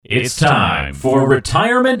It's time for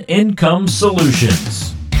Retirement Income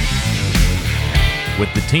Solutions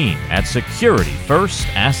with the team at Security First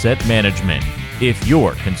Asset Management. If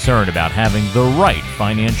you're concerned about having the right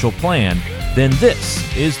financial plan, then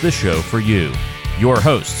this is the show for you. Your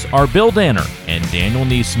hosts are Bill Danner and Daniel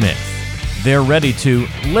Neesmith. They're ready to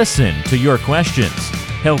listen to your questions,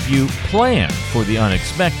 help you plan for the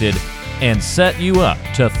unexpected, and set you up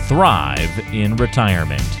to thrive in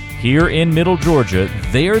retirement. Here in Middle Georgia,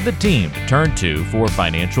 they're the team to turn to for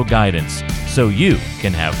financial guidance so you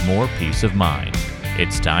can have more peace of mind.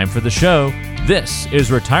 It's time for the show. This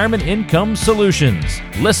is Retirement Income Solutions.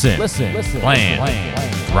 Listen, plan,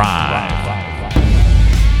 thrive.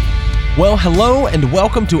 Well, hello and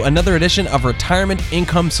welcome to another edition of Retirement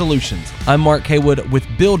Income Solutions. I'm Mark Haywood with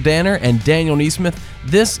Bill Danner and Daniel Neesmith.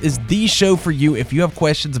 This is the show for you if you have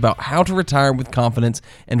questions about how to retire with confidence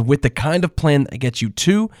and with the kind of plan that gets you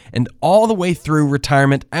to and all the way through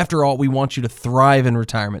retirement. After all, we want you to thrive in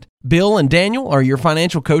retirement. Bill and Daniel are your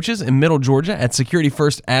financial coaches in Middle Georgia at Security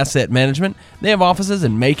First Asset Management. They have offices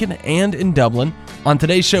in Macon and in Dublin. On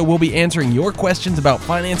today's show, we'll be answering your questions about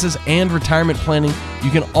finances and retirement planning. You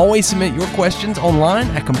can always submit your questions online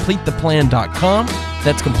at CompleteThePlan.com.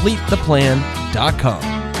 That's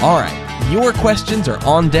CompleteThePlan.com. All right, your questions are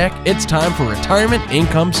on deck. It's time for Retirement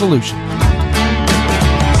Income Solutions.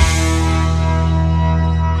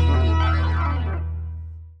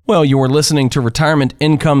 Well, you are listening to Retirement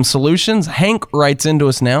Income Solutions. Hank writes into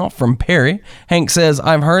us now from Perry. Hank says,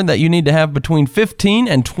 I've heard that you need to have between 15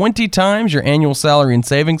 and 20 times your annual salary and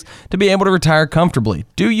savings to be able to retire comfortably.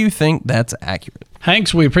 Do you think that's accurate?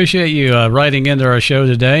 Hanks, we appreciate you writing into our show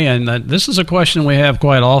today, and this is a question we have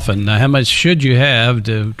quite often. How much should you have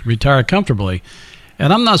to retire comfortably?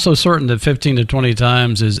 And I'm not so certain that 15 to 20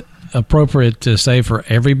 times is appropriate to say for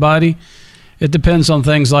everybody. It depends on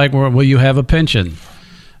things like, will you have a pension?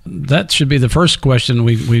 That should be the first question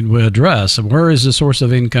we address. Where is the source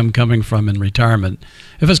of income coming from in retirement?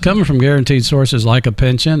 If it's coming from guaranteed sources like a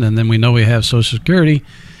pension, and then we know we have Social Security,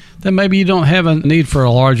 then maybe you don't have a need for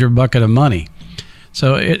a larger bucket of money.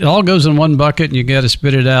 So it all goes in one bucket, and you got to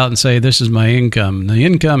spit it out and say, this is my income. The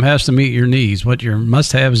income has to meet your needs, what your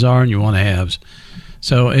must-haves are and your want-to-haves.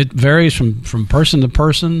 So it varies from person to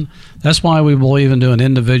person. That's why we believe in doing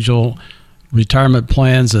individual retirement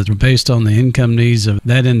plans that are based on the income needs of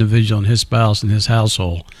that individual and his spouse and his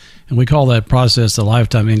household. And we call that process the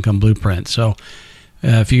Lifetime Income Blueprint. So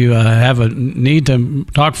if you have a need to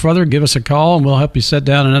talk further, give us a call and we'll help you sit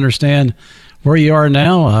down and understand where you are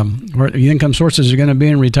now, where your income sources are going to be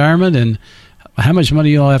in retirement, and how much money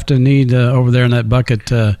you'll have to need over there in that bucket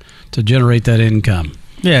to generate that income.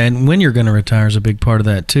 Yeah, and when you're going to retire is a big part of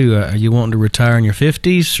that too. Are you wanting to retire in your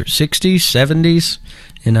 50s or 60s, 70s?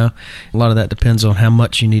 You know, a lot of that depends on how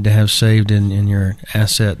much you need to have saved in your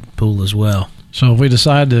asset pool as well. So if we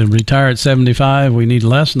decide to retire at 75, we need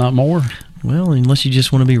less, not more? Well, unless you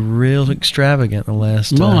just want to be real extravagant the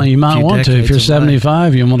last well, you might want to. If you're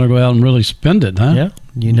 75, you want to go out and really spend it, huh? Yeah,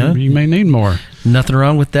 you know. You may need more. Nothing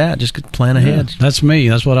wrong with that. Just plan ahead. Yeah, that's me.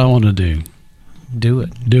 That's what I want to do. Do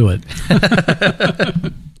it.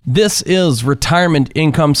 This is Retirement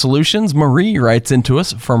Income Solutions. Marie writes into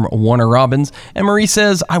us from Warner Robins, and Marie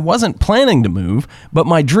says, I wasn't planning to move, but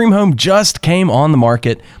my dream home just came on the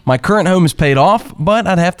market. My current home is paid off, but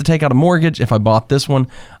I'd have to take out a mortgage if I bought this one.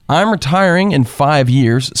 I'm retiring in 5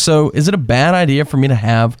 years, so is it a bad idea for me to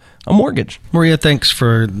have a mortgage? Maria, thanks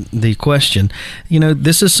for the question. You know,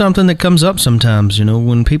 this is something that comes up sometimes. You know,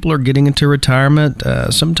 when people are getting into retirement,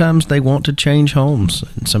 sometimes they want to change homes.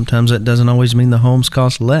 And sometimes that doesn't always mean the homes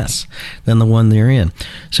cost less than the one they're in.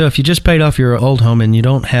 So if you just paid off your old home and you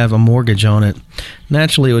don't have a mortgage on it,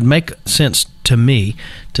 naturally it would make sense to me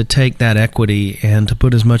to take that equity and to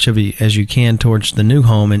put as much of it as you can towards the new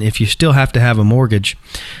home. And if you still have to have a mortgage,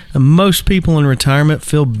 most people in retirement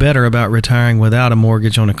feel better about retiring without a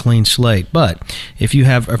mortgage on a clean slate. But if you're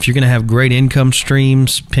going to have great income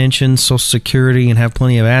streams, pensions, Social Security, and have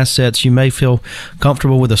plenty of assets, you may feel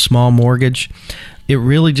comfortable with a small mortgage. It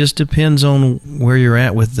really just depends on where you're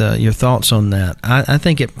at with your thoughts on that. I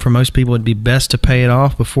think for most people it'd be best to pay it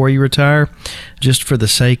off before you retire, just for the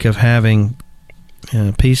sake of having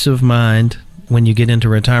peace of mind when you get into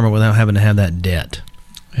retirement without having to have that debt.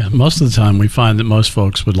 Yeah, most of the time we find that most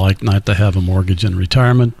folks would like not to have a mortgage in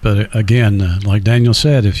retirement. But again, like Daniel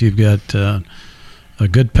said, if you've got a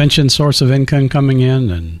good pension source of income coming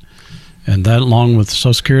in and that along with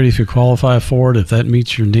Social Security, if you qualify for it, if that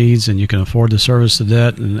meets your needs and you can afford to service the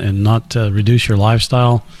debt and not reduce your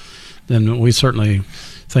lifestyle, then we certainly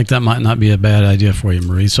think that might not be a bad idea for you,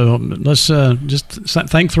 Marie. So let's just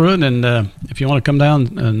think through it, and if you want to come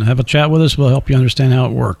down and have a chat with us, we'll help you understand how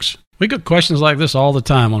it works. We get questions like this all the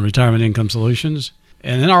time on Retirement Income Solutions,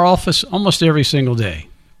 and in our office almost every single day.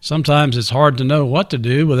 Sometimes it's hard to know what to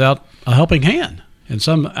do without a helping hand and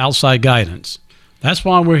some outside guidance. That's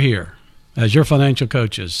why we're here as your financial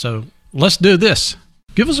coaches. So let's do this.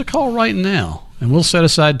 Give us a call right now, and we'll set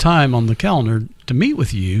aside time on the calendar to meet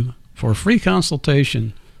with you for a free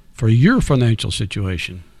consultation for your financial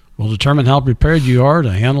situation. We'll determine how prepared you are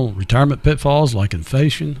to handle retirement pitfalls like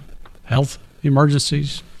inflation, health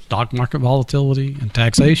emergencies, stock market volatility, and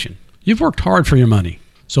taxation. You've worked hard for your money,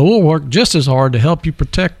 so we'll work just as hard to help you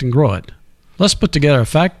protect and grow it. Let's put together a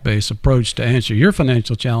fact-based approach to answer your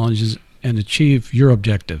financial challenges and achieve your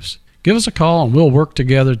objectives. Give us a call and we'll work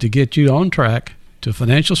together to get you on track to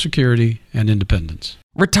financial security and independence.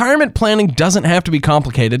 Retirement planning doesn't have to be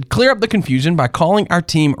complicated. Clear up the confusion by calling our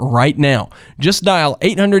team right now. Just dial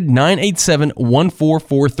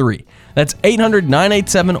 800-987-1443. That's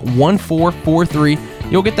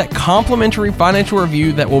 800-987-1443. You'll get that complimentary financial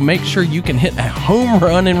review that will make sure you can hit a home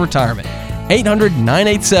run in retirement.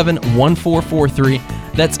 800-987-1443.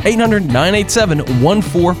 That's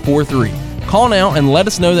 800-987-1443. Call now and let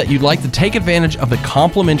us know that you'd like to take advantage of the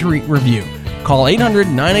complimentary review. Call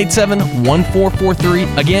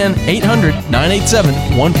 800-987-1443. Again,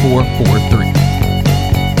 800-987-1443.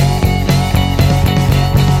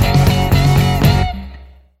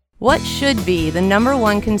 What should be the number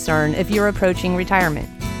one concern if you're approaching retirement?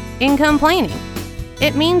 Income planning.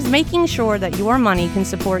 It means making sure that your money can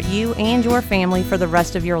support you and your family for the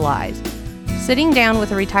rest of your lives. Sitting down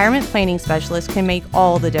with a retirement planning specialist can make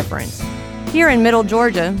all the difference. Here in Middle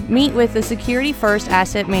Georgia, meet with the Security First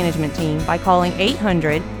Asset Management team by calling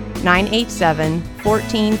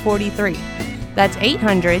 800-987-1443. That's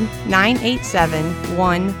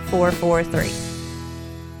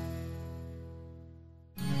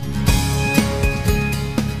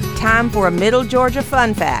 800-987-1443. Time for a Middle Georgia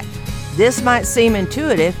fun fact. This might seem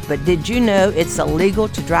intuitive, but did you know it's illegal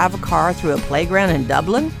to drive a car through a playground in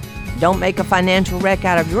Dublin? Don't make a financial wreck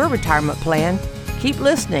out of your retirement plan. Keep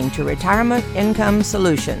listening to Retirement Income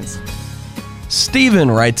Solutions.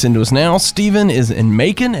 Stephen writes into us now. Stephen is in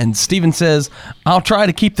Macon, and Stephen says, I'll try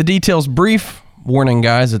to keep the details brief. Warning,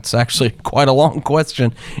 guys, it's actually quite a long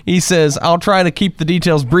question. He says, I'll try to keep the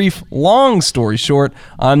details brief. Long story short,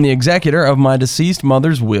 I'm the executor of my deceased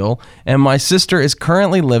mother's will, and my sister is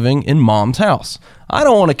currently living in Mom's house. I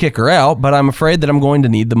don't want to kick her out, but I'm afraid that I'm going to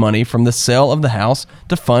need the money from the sale of the house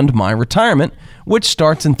to fund my retirement, which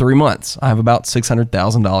starts in 3 months. I have about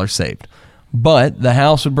 $600,000 saved. But the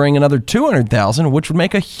house would bring another $200,000, which would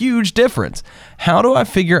make a huge difference. How do I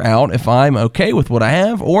figure out if I'm okay with what I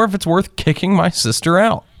have or if it's worth kicking my sister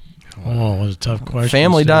out? Oh, what a tough question.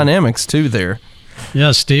 Family Stephen. dynamics, too, there.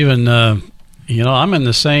 Yeah, Stephen, I'm in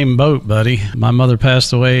the same boat, buddy. My mother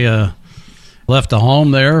passed away, left a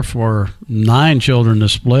home there for 9 children to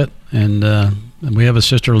split, and we have a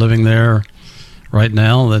sister living there right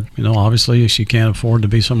now that, obviously she can't afford to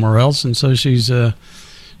be somewhere else, and so she's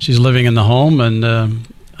living in the home, and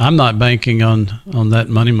I'm not banking on that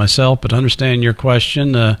money myself, but understand your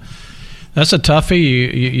question. That's a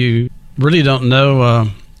toughie. You really don't know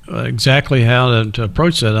exactly how to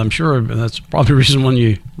approach that. I'm sure that's probably the reason when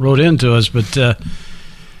you wrote into us, but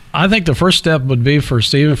I think the first step would be for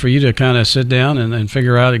Stephen, for you to kind of sit down and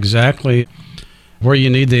figure out exactly where you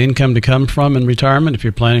need the income to come from in retirement. If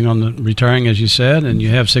you're planning on retiring, as you said, and you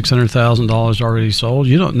have $600,000 already sold,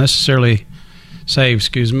 you don't necessarily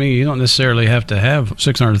you don't necessarily have to have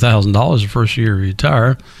 $600,000 the first year you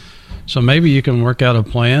retire. So maybe you can work out a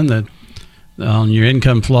plan that on your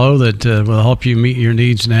income flow that will help you meet your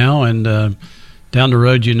needs now, and down the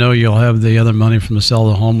road, you'll have the other money from the sale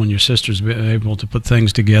of the home when your sister's able to put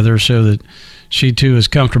things together so that she too is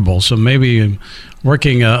comfortable. So maybe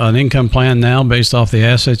working an income plan now based off the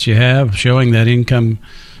assets you have, showing that income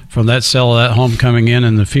from that sale of that home coming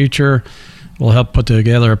in the future, will help put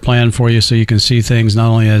together a plan for you so you can see things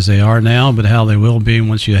not only as they are now, but how they will be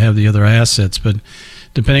once you have the other assets. But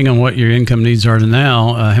depending on what your income needs are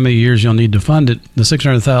now, how many years you'll need to fund it, the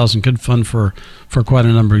 $600,000 could fund for quite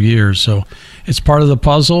a number of years. So it's part of the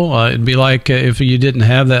puzzle. It'd be like if you didn't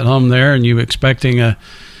have that home there and you were expecting a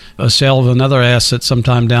sale of another asset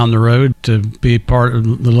sometime down the road to be part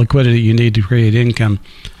of the liquidity you need to create income.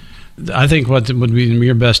 I think what would be in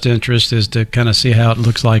your best interest is to kind of see how it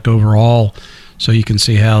looks like overall, so you can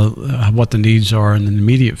see what the needs are in the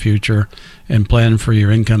immediate future and plan for your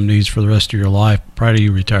income needs for the rest of your life prior to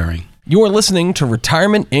you retiring. You're listening to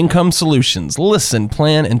Retirement Income Solutions. Listen,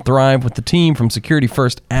 plan, and thrive with the team from Security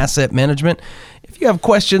First Asset Management. If you have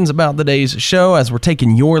questions about the day's show, as we're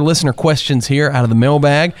taking your listener questions here out of the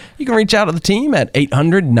mailbag, you can reach out to the team at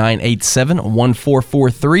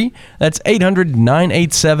 800-987-1443. That's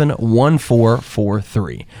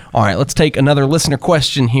 800-987-1443. All right, let's take another listener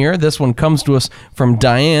question here. This one comes to us from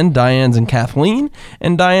Diane. Diane's and Kathleen.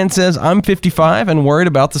 And Diane says, I'm 55 and worried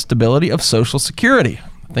about the stability of Social Security.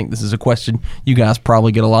 I think this is a question you guys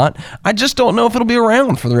probably get a lot. I just don't know if it'll be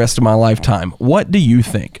around for the rest of my lifetime. What do you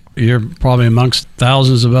think? You're probably amongst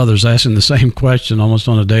thousands of others asking the same question almost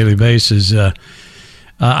on a daily basis.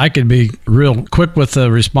 I could be real quick with the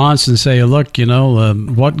response and say, look,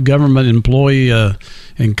 what government employee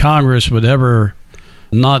in Congress would ever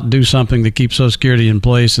not do something to keep Social Security in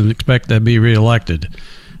place and expect to be reelected?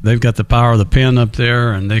 They've got the power of the pen up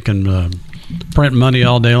there, and they can print money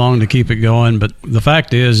all day long to keep it going. But the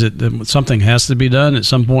fact is that something has to be done at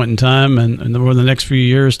some point in time and over the next few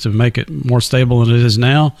years to make it more stable than it is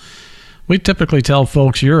now. We typically tell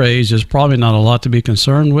folks your age there's probably not a lot to be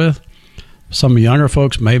concerned with. Some younger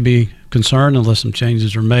folks may be concerned unless some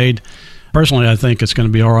changes are made. Personally, I think it's going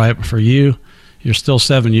to be all right for you. You're still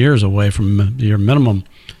 7 years away from your minimum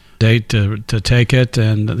date to take it,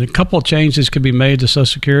 and a couple of changes could be made to Social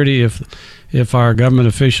Security if our government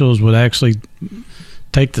officials would actually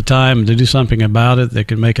take the time to do something about it. They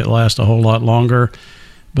could make it last a whole lot longer.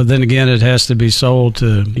 But then again, it has to be sold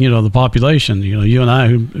to the population. You and I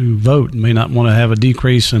who vote may not want to have a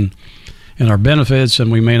decrease in our benefits,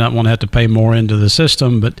 and we may not want to have to pay more into the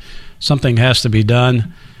system, but something has to be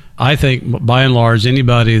done. I think by and large,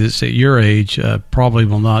 anybody that's at your age probably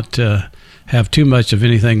will not have too much of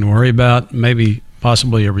anything to worry about. Maybe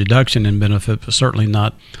possibly a reduction in benefit, but certainly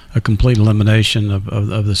not a complete elimination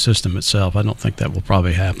of the system itself. I don't think that will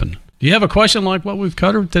probably happen. Do you have a question like what we've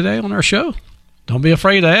covered today on our show? Don't be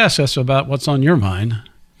afraid to ask us about what's on your mind.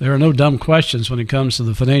 There are no dumb questions when it comes to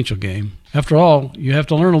the financial game. After all, you have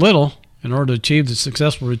to learn a little in order to achieve the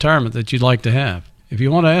successful retirement that you'd like to have. If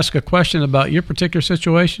you want to ask a question about your particular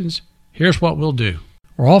situations, here's what we'll do.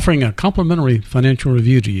 We're offering a complimentary financial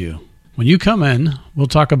review to you. When you come in, we'll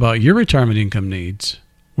talk about your retirement income needs,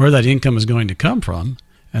 where that income is going to come from,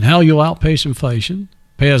 and how you'll outpace inflation,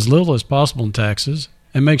 pay as little as possible in taxes,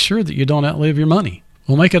 and make sure that you don't outlive your money.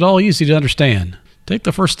 We'll make it all easy to understand. Take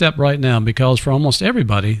the first step right now, because for almost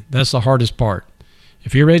everybody, that's the hardest part.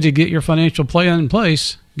 If you're ready to get your financial plan in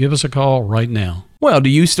place, give us a call right now. Well, do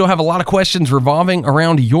you still have a lot of questions revolving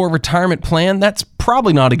around your retirement plan? That's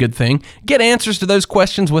probably not a good thing. Get answers to those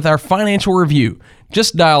questions with our financial review.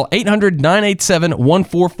 Just dial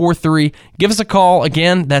 800-987-1443. Give us a call.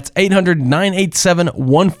 Again, that's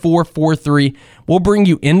 800-987-1443. We'll bring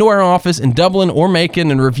you into our office in Dublin or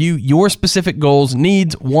Macon and review your specific goals,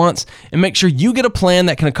 needs, wants, and make sure you get a plan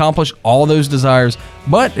that can accomplish all those desires.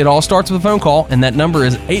 But it all starts with a phone call, and that number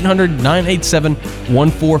is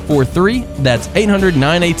 800-987-1443. That's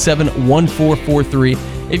 800-987-1443.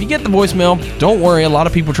 If you get the voicemail, don't worry. A lot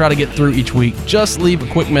of people try to get through each week. Just leave a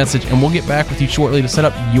quick message, and we'll get back with you shortly to set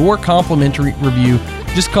up your complimentary review.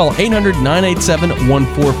 Just call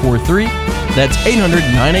 800-987-1443. That's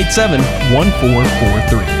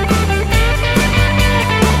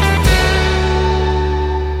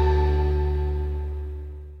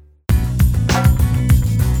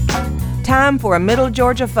Time for a Middle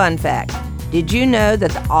Georgia fun fact. Did you know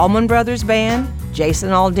that the Allman Brothers Band, Jason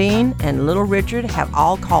Aldean, and Little Richard have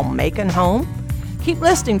all called Macon home? Keep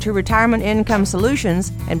listening to Retirement Income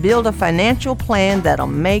Solutions and build a financial plan that'll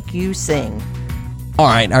make you sing. All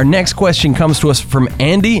right, our next question comes to us from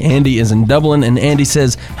Andy. Andy is in Dublin, and Andy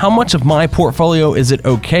says, how much of my portfolio is it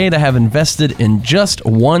okay to have invested in just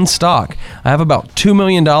one stock? I have about $2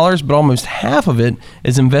 million, but almost half of it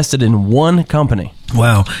is invested in one company.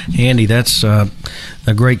 Wow, Andy, that's a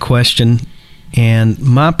great question. And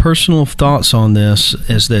my personal thoughts on this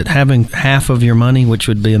is that having half of your money, which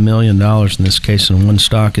would be $1 million in this case in one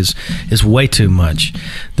stock, is way too much.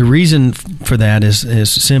 The reason for that is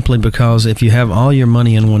simply because if you have all your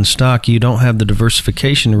money in one stock, you don't have the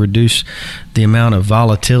diversification to reduce the amount of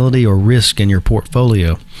volatility or risk in your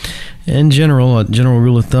portfolio. In general, a general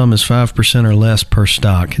rule of thumb is 5% or less per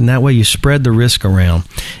stock, and that way you spread the risk around.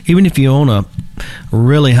 Even if you own a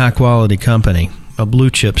really high-quality company, a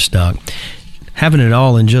blue-chip stock, having it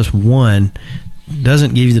all in just one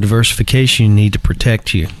doesn't give you the diversification you need to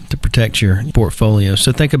protect your portfolio.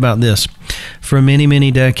 So think about this. For many, many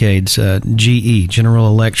decades, GE, General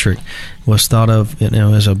Electric, was thought of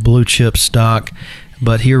as a blue chip stock.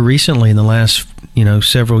 But here recently, in the last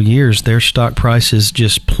several years, their stock prices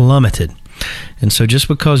just plummeted. And so just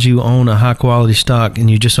because you own a high-quality stock and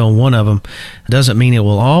you just own one of them doesn't mean it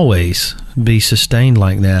will always be sustained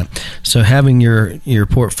like that. So having your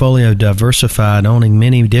portfolio diversified, owning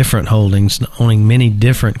many different holdings, owning many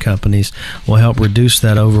different companies will help reduce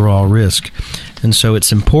that overall risk. And so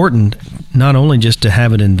it's important not only just to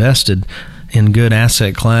have it invested in good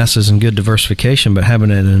asset classes and good diversification, but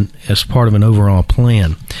having it as part of an overall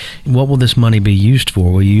plan. What will this money be used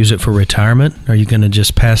for? Will you use it for retirement? Are you going to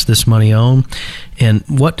just pass this money on? And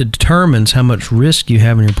what determines how much risk you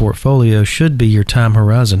have in your portfolio should be your time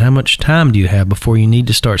horizon. How much time do you have before you need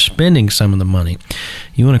to start spending some of the money?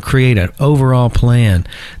 You want to create an overall plan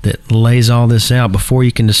that lays all this out before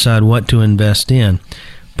you can decide what to invest in.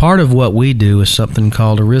 Part of what we do is something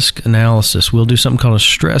called a risk analysis. We'll do something called a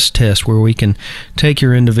stress test where we can take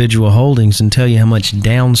your individual holdings and tell you how much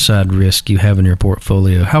downside risk you have in your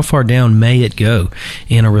portfolio. How far down may it go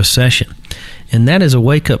in a recession? And that is a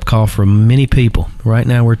wake-up call for many people. Right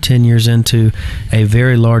now we're 10 years into a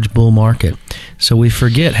very large bull market. So we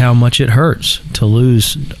forget how much it hurts to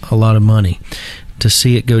lose a lot of money, to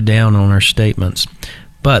see it go down on our statements.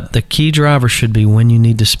 But the key driver should be when you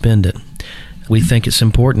need to spend it. We think it's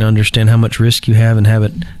important to understand how much risk you have and have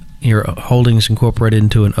your holdings incorporated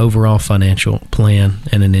into an overall financial plan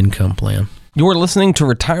and an income plan. You're listening to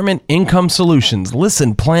Retirement Income Solutions.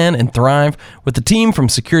 Listen, plan, and thrive with the team from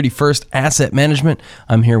Security First Asset Management.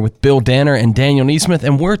 I'm here with Bill Danner and Daniel Neesmith,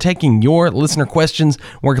 and we're taking your listener questions.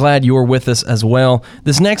 We're glad you're with us as well.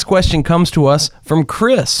 This next question comes to us from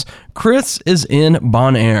Chris. Chris is in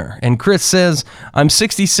Bonaire, and Chris says, I'm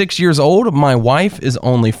 66 years old, my wife is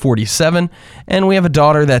only 47, and we have a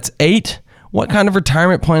daughter that's 8. What kind of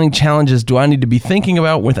retirement planning challenges do I need to be thinking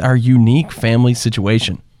about with our unique family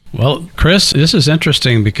situation? Well, Chris, this is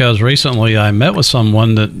interesting because recently I met with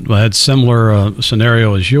someone that had similar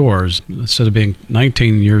scenario as yours. Instead of being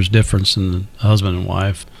 19 years difference in the husband and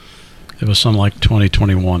wife, it was something like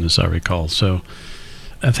 2021, as I recall. So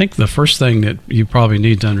I think the first thing that you probably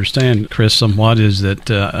need to understand, Chris, somewhat is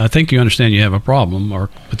that I think you understand you have a problem or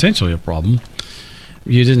potentially a problem.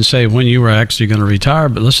 You didn't say when you were actually going to retire,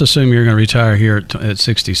 but let's assume you're going to retire here at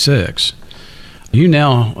 66. You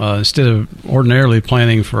now, instead of ordinarily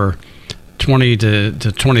planning for 20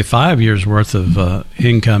 to 25 years worth of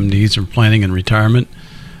income needs or planning in retirement,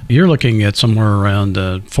 you're looking at somewhere around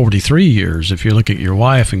 43 years if you look at your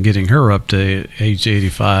wife and getting her up to age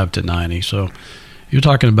 85 to 90. So you're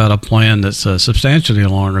talking about a plan that's substantially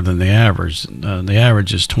longer than the average. The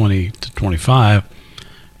average is 20 to 25.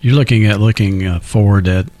 You're looking forward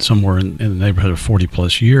at somewhere in the neighborhood of 40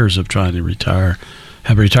 plus years of trying to retire,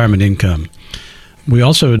 have retirement income. We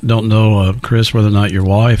also don't know, Chris, whether or not your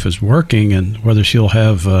wife is working and whether she'll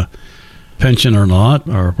have a pension or not,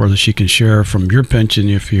 or whether she can share from your pension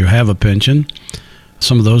if you have a pension.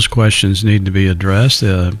 Some of those questions need to be addressed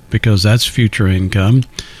because that's future income.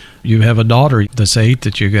 You have a daughter that's 8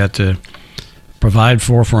 that you got to provide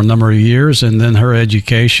for a number of years, and then her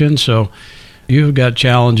education. So you've got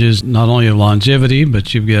challenges not only of longevity,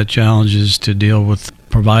 but you've got challenges to deal with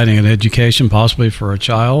providing an education possibly for a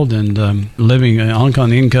child and living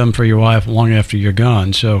on income for your wife long after you're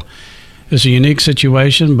gone. So it's a unique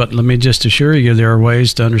situation, but let me just assure you there are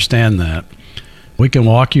ways to understand that. We can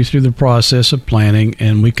walk you through the process of planning,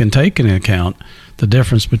 and we can take into account the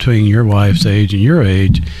difference between your wife's age and your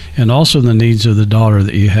age, and also the needs of the daughter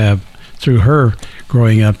that you have through her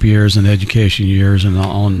growing up years and education years and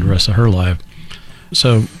on the rest of her life.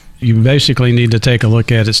 So you basically need to take a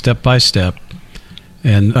look at it step by step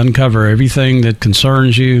and uncover everything that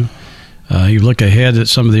concerns you. You look ahead at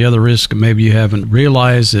some of the other risks maybe you haven't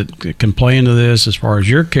realized that can play into this as far as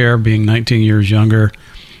your care. Being 19 years younger,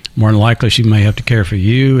 more than likely she may have to care for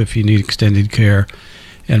you if you need extended care.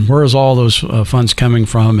 And where is all those funds coming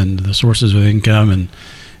from and the sources of income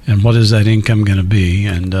and what is that income going to be?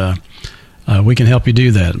 And we can help you do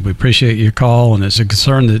that. We appreciate your call, and it's a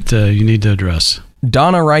concern that you need to address.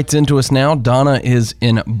 Donna writes into us now. Donna is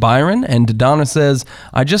in Byron, and Donna says,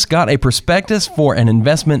 I just got a prospectus for an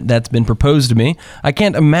investment that's been proposed to me. I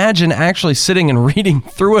can't imagine actually sitting and reading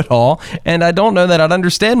through it all, and I don't know that I'd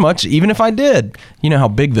understand much even if I did. You know how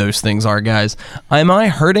big those things are, guys. Am I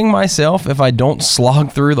hurting myself if I don't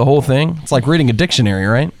slog through the whole thing? It's like reading a dictionary,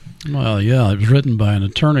 right? Well, yeah, it was written by an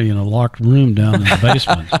attorney in a locked room down in the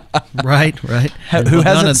basement. Right. Who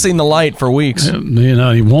hasn't seen the light for weeks. You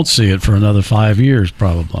know, he won't see it for another 5 years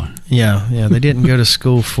probably. Yeah. They didn't go to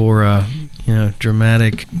school for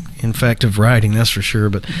dramatic, effective writing, that's for sure.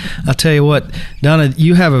 But I'll tell you what, Donna,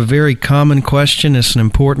 you have a very common question. It's an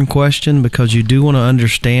important question because you do want to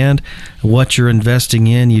understand what you're investing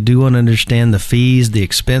in. You do want to understand the fees, the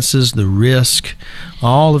expenses, the risk.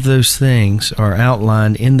 All of those things are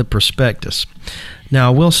outlined in the prospectus.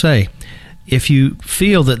 Now, I will say, if you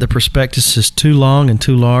feel that the prospectus is too long and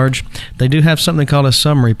too large, they do have something called a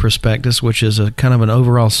summary prospectus, which is a kind of an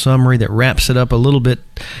overall summary that wraps it up a little bit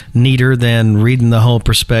neater than reading the whole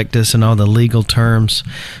prospectus and all the legal terms.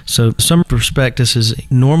 So some prospectus is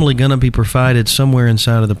normally going to be provided somewhere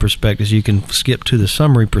inside of the prospectus. You can skip to the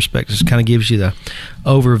summary prospectus. It kind of gives you the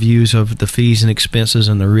overviews of the fees and expenses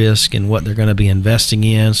and the risk and what they're going to be investing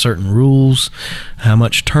in, certain rules, how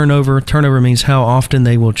much turnover. Turnover means how often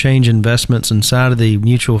they will change investments inside of the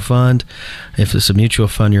mutual fund, if it's a mutual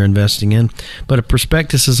fund you're investing in. But a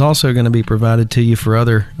prospectus is also going to be provided to you for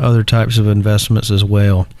other types of investments as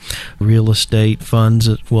well. Real estate funds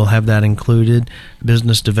will have that included,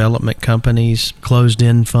 business development companies,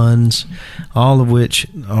 closed-end funds, all of which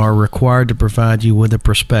are required to provide you with a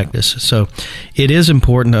prospectus. So it is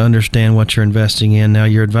important to understand what you're investing in. Now,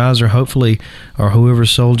 your advisor, hopefully, or whoever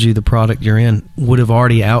sold you the product you're in, would have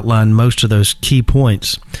already outlined most of those key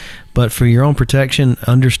points. But for your own protection,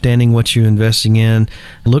 understanding what you're investing in,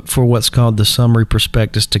 look for what's called the summary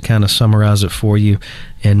prospectus to kind of summarize it for you,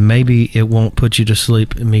 and maybe it won't put you to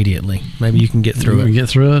sleep immediately. Maybe you can get through it. Get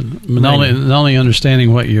through it. Not only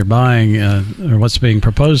understanding what you're buying or what's being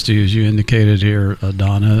proposed to you, as you indicated here,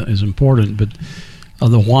 Donna, is important, but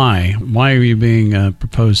the why. Why are you being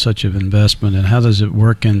proposed such an investment, and how does it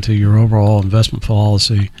work into your overall investment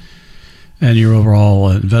policy and your overall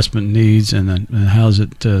investment needs, and how is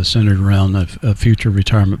it centered around a future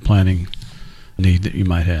retirement planning need that you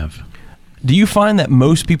might have? Do you find that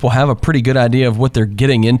most people have a pretty good idea of what they're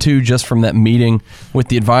getting into just from that meeting with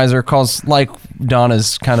the advisor? Because like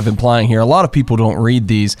Donna's kind of implying here, a lot of people don't read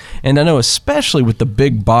these. And I know especially with the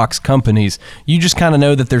big box companies, you just kind of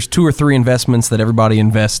know that there's 2 or 3 investments that everybody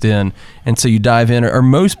invests in. And so you dive in. Are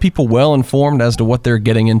most people well informed as to what they're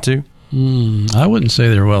getting into? I wouldn't say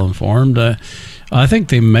they're well informed. I think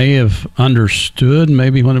they may have understood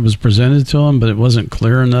maybe when it was presented to them, but it wasn't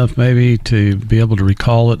clear enough maybe to be able to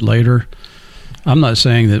recall it later. I'm not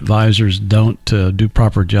saying that advisors don't do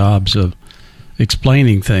proper jobs of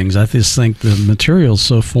explaining things. I just think the material is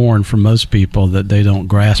so foreign for most people that they don't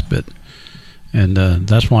grasp it. And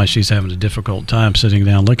that's why she's having a difficult time sitting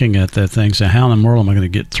down looking at that thing, saying, how in the world am I going to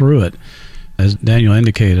get through it? As Daniel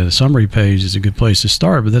indicated, a summary page is a good place to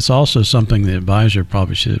start, but that's also something the advisor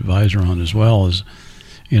probably should advise her on as well, is,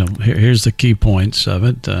 here's the key points of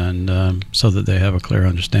it, and so that they have a clear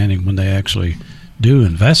understanding when they actually do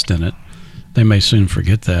invest in it. They may soon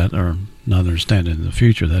forget that or not understand it in the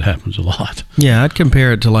future. That happens a lot. Yeah, I'd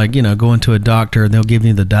compare it to going to a doctor and they'll give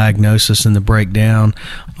you the diagnosis and the breakdown,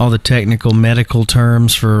 all the technical medical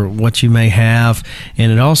terms for what you may have,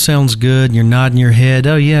 and it all sounds good. You're nodding your head,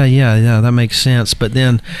 oh, yeah, that makes sense. But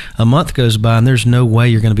then a month goes by and there's no way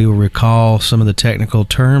you're going to be able to recall some of the technical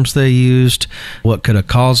terms they used, what could have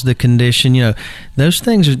caused the condition. Those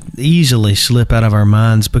things easily slip out of our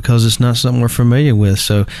minds because it's not something we're familiar with.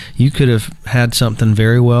 So you could have had something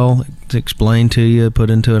very well explained to you, put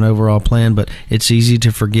into an overall plan, but it's easy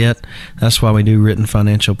to forget. That's why we do written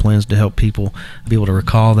financial plans, to help people be able to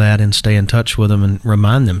recall that and stay in touch with them and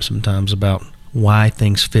remind them sometimes about why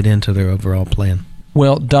things fit into their overall plan.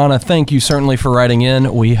 Well, Donna, thank you certainly for writing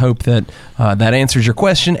in. We hope that that answers your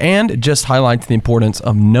question and just highlights the importance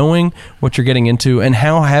of knowing what you're getting into and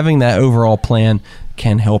how having that overall plan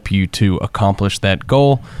can help you to accomplish that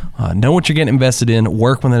goal. Know what you're getting invested in,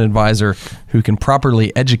 work with an advisor who can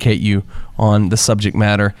properly educate you on the subject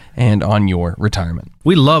matter and on your retirement.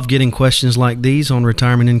 We love getting questions like these on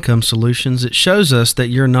Retirement Income Solutions. It shows us that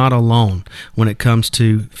you're not alone when it comes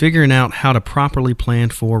to figuring out how to properly plan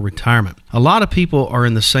for retirement. A lot of people are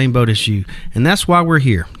in the same boat as you, and that's why we're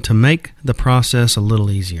here, to make the process a little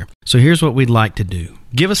easier. So here's what we'd like to do.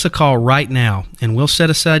 Give us a call right now, and we'll set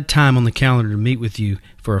aside time on the calendar to meet with you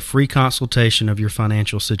for a free consultation of your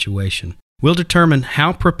financial situation. We'll determine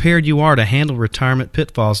how prepared you are to handle retirement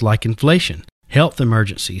pitfalls like inflation, health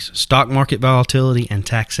emergencies, stock market volatility, and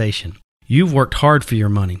taxation. You've worked hard for your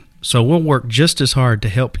money, so we'll work just as hard to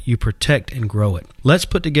help you protect and grow it. Let's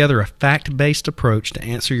put together a fact-based approach to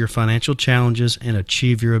answer your financial challenges and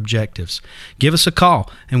achieve your objectives. Give us a call,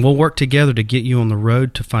 and we'll work together to get you on the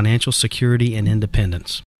road to financial security and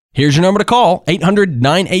independence. Here's your number to call,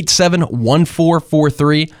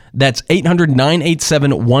 800-987-1443. That's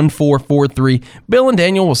 800-987-1443. Bill and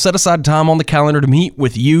Daniel will set aside time on the calendar to meet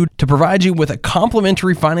with you to provide you with a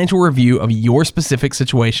complimentary financial review of your specific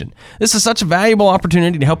situation. This is such a valuable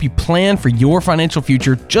opportunity to help you plan for your financial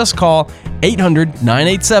future. Just call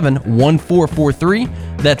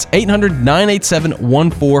 800-987-1443. That's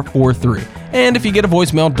 800-987-1443. And if you get a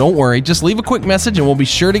voicemail, don't worry. Just leave a quick message and we'll be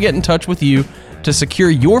sure to get in touch with you to secure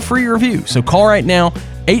your free review. So call right now,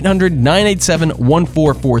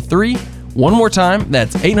 800-987-1443. One more time,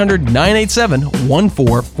 that's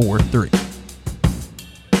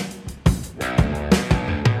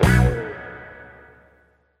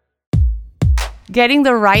 800-987-1443. Getting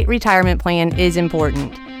the right retirement plan is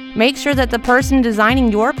important. Make sure that the person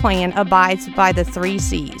designing your plan abides by the 3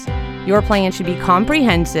 C's. Your plan should be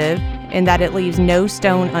comprehensive and that it leaves no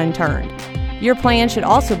stone unturned. Your plan should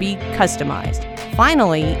also be customized.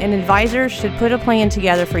 Finally, an advisor should put a plan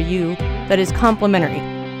together for you that is complementary.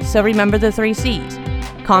 So remember the 3 C's: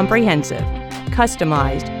 comprehensive,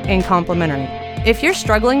 customized, and complementary. If you're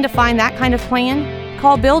struggling to find that kind of plan,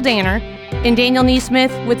 call Bill Danner and Daniel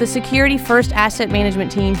Neesmith with the Security First Asset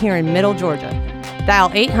Management team here in Middle Georgia. Dial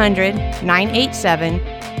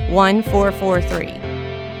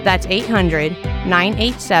 800-987-1443. That's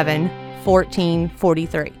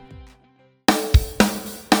 800-987-1443.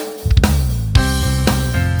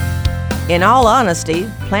 In all honesty,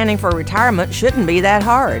 planning for retirement shouldn't be that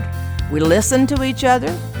hard. We listen to each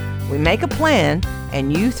other, we make a plan,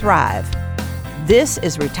 and you thrive. This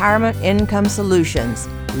is Retirement Income Solutions.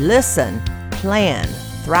 Listen, plan,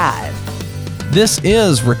 thrive. This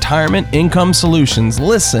is Retirement Income Solutions.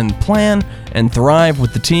 Listen, plan, and thrive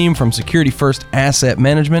with the team from Security First Asset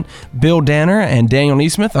Management. Bill Danner and Daniel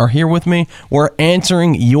Neesmith are here with me. We're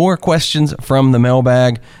answering your questions from the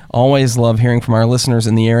mailbag. Always love hearing from our listeners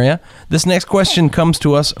in the area. This next question comes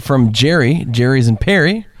to us from Jerry. Jerry's in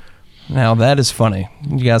Perry. Now, that is funny.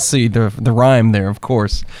 You guys see the rhyme there, of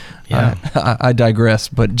course. Yeah. I digress.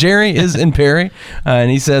 But Jerry is in Perry, and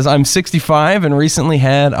he says, I'm 65 and recently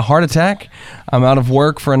had a heart attack. I'm out of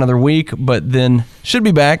work for another week, but then should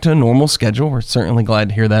be back to a normal schedule. We're certainly glad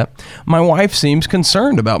to hear that. My wife seems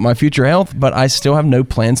concerned about my future health, but I still have no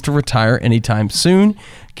plans to retire anytime soon.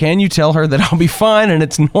 Can you tell her that I'll be fine and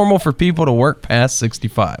it's normal for people to work past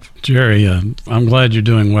 65? Jerry, I'm glad you're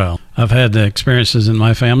doing well. I've had the experiences in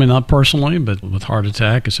my family, not personally, but with heart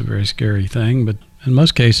attack, it's a very scary thing. But in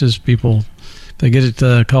most cases, people, if they get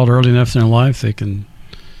it called early enough in their life, they can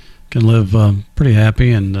live pretty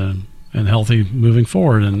happy and healthy moving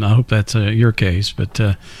forward. And I hope that's your case. But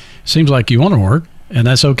it seems like you want to work, and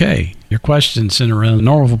that's okay. Your question centered around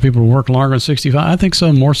normal for people to work longer than 65. I think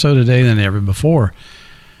so, more so today than ever before.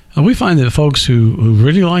 We find that folks who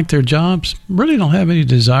really like their jobs really don't have any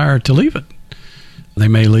desire to leave it. They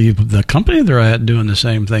may leave the company they're at doing the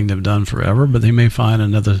same thing they've done forever, but they may find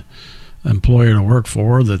another employer to work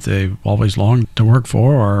for that they've always longed to work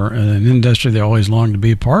for, or an industry they always longed to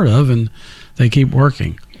be a part of, and they keep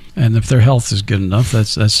working. And if their health is good enough,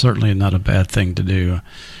 that's certainly not a bad thing to do.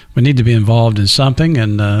 We need to be involved in something,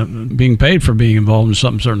 and being paid for being involved in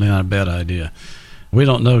something is certainly not a bad idea. We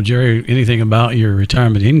don't know, Jerry, anything about your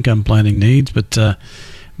retirement income planning needs, but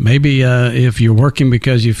maybe if you're working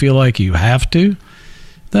because you feel like you have to,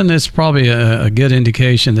 then it's probably a good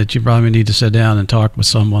indication that you probably need to sit down and talk with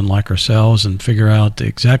someone like ourselves and figure out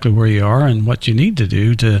exactly where you are and what you need to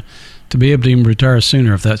do to be able to even retire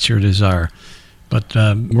sooner if that's your desire. But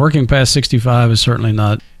working past 65 is certainly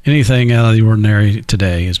not anything out of the ordinary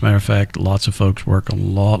today. As a matter of fact, lots of folks work a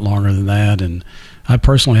lot longer than that, and I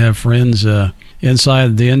personally have friends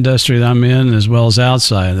inside the industry that I'm in as well as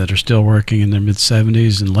outside that are still working in their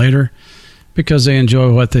mid-70s and later because they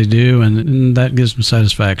enjoy what they do, and that gives them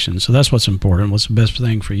satisfaction. So that's what's important. What's the best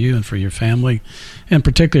thing for you and for your family, and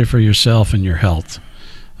particularly for yourself and your health.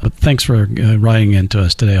 But thanks for writing in to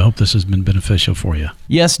us today. I hope this has been beneficial for you.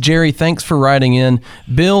 Yes, Jerry, thanks for writing in.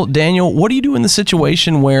 Bill, Daniel, what do you do in the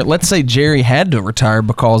situation where, let's say Jerry had to retire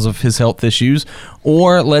because of his health issues,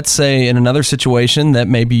 or let's say in another situation that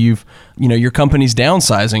maybe your company's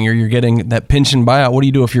downsizing or you're getting that pension buyout. What do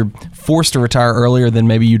you do if you're forced to retire earlier than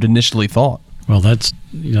maybe you'd initially thought? Well, that's,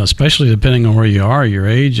 especially depending on where you are, your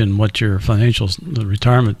age, and what your financial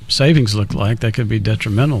retirement savings look like, that could be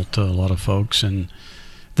detrimental to a lot of folks. And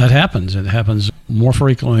that happens. It happens more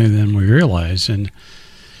frequently than we realize. And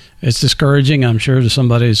it's discouraging, I'm sure, to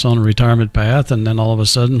somebody that's on a retirement path, and then all of a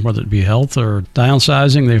sudden, whether it be health or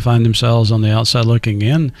downsizing, they find themselves on the outside looking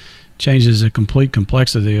in. Changes the complete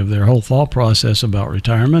complexity of their whole thought process about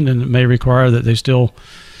retirement, and it may require that they still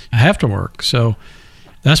have to work. So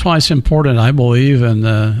That's why it's important, I believe, and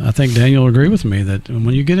I think Daniel will agree with me, that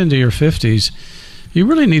when you get into your 50s, you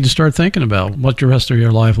really need to start thinking about what the rest of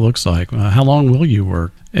your life looks like. How long will you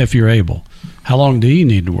work if you're able? How long do you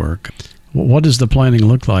need to work? What does the planning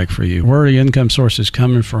look like for you? Where are your income sources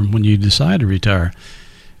coming from when you decide to retire?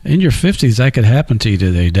 In your 50s, that could happen to you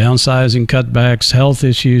today. Downsizing, cutbacks, health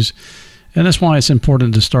issues. And that's why it's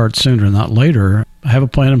important to start sooner, not later. Have a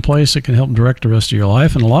plan in place that can help direct the rest of your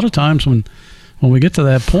life. And a lot of times when we get to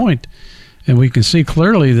that point and we can see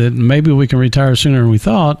clearly that maybe we can retire sooner than we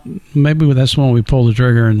thought, maybe that's when we pull the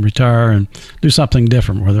trigger and retire and do something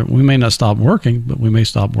different. Whether we may not stop working, but we may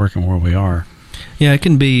stop working where we are. Yeah, it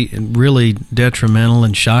can be really detrimental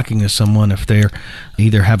and shocking to someone if they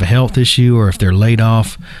either have a health issue or if they're laid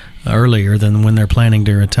off earlier than when they're planning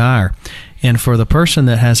to retire. And for the person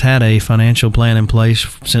that has had a financial plan in place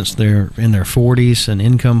since they're in their 40s, an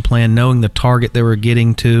income plan, knowing the target they were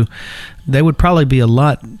getting to, they would probably be a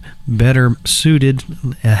lot better suited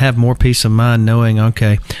and have more peace of mind knowing,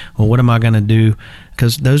 okay, well, what am I going to do?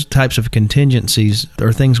 Because those types of contingencies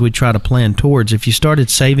are things we try to plan towards. If you started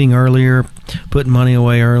saving earlier, putting money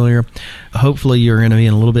away earlier, hopefully you're going to be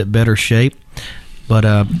in a little bit better shape.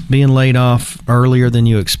 But being laid off earlier than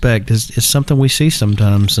you expect is something we see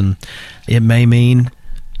sometimes, and it may mean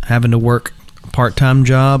having to work a part-time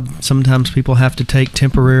job. Sometimes people have to take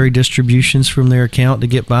temporary distributions from their account to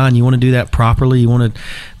get by, and you want to do that properly. You want to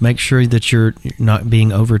make sure that you're not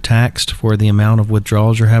being overtaxed for the amount of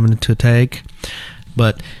withdrawals you're having to take.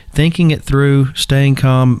 But thinking it through, staying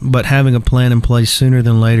calm, but having a plan in place sooner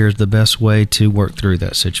than later is the best way to work through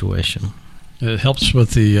that situation. It helps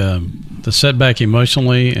with the setback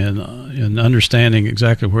emotionally, and understanding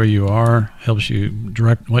exactly where you are helps you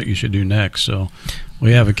direct what you should do next. So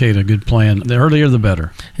we advocate a good plan. The earlier, the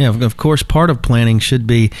better. Yeah, of course, part of planning should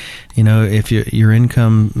be, if your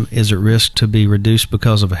income is at risk to be reduced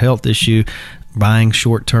because of a health issue, buying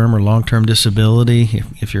short-term or long-term disability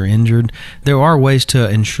if you're injured. There are ways to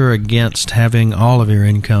insure against having all of your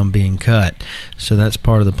income being cut. So that's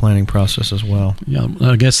part of the planning process as well. Yeah,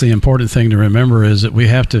 I guess the important thing to remember is that we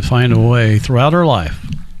have to find a way throughout our life,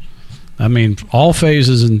 all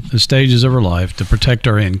phases and stages of our life, to protect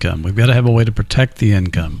our income. We've got to have a way to protect the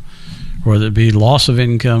income, whether it be loss of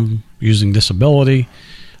income using disability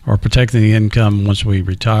or protecting the income once we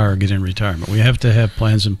retire or get in retirement. We have to have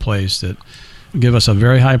plans in place that give us a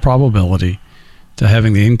very high probability to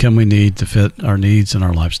having the income we need to fit our needs and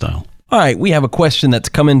our lifestyle. All right, we have a question that's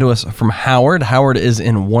come into us from Howard. Howard is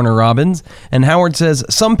in Warner Robins, and Howard says,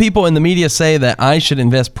 some people in the media say that I should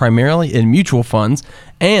invest primarily in mutual funds,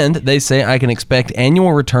 and they say I can expect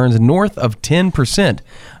annual returns north of 10%.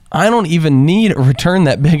 I don't even need a return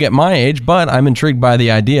that big at my age, but I'm intrigued by the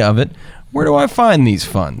idea of it. Where do I find these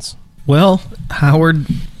funds? Well, Howard,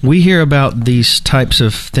 we hear about these types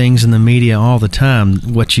of things in the media all the time,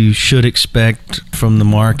 what you should expect from the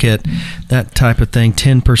market, that type of thing,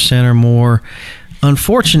 10% or more.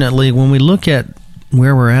 Unfortunately, when we look at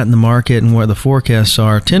where we're at in the market and where the forecasts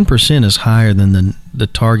are, 10% is higher than the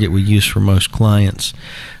target we use for most clients.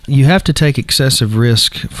 You have to take excessive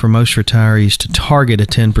risk for most retirees to target a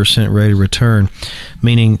 10% rate of return,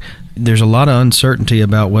 meaning there's a lot of uncertainty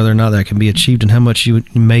about whether or not that can be achieved and how much you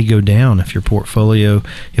may go down if your portfolio,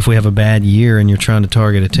 if we have a bad year and you're trying to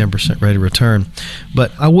target a 10% rate of return.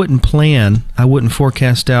 But I wouldn't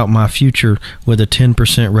forecast out my future with a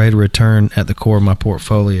 10% rate of return at the core of my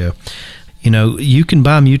portfolio. You can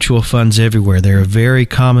buy mutual funds everywhere. They're a very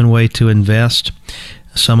common way to invest.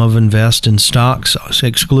 Some of invest in stocks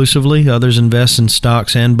exclusively. Others invest in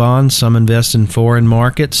stocks and bonds. Some invest in foreign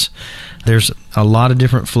markets. There's a lot of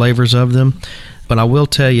different flavors of them. But I will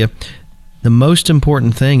tell you, the most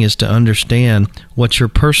important thing is to understand what your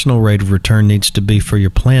personal rate of return needs to be for your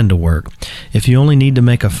plan to work. If you only need to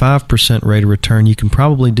make a 5% rate of return, you can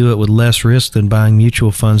probably do it with less risk than buying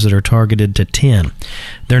mutual funds that are targeted to 10.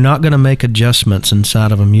 They're not going to make adjustments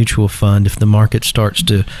inside of a mutual fund if the market starts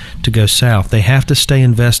to go south. They have to stay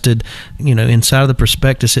invested. Inside of the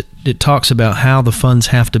prospectus, it talks about how the funds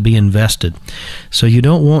have to be invested. So you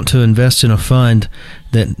don't want to invest in a fund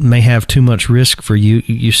that may have too much risk for you.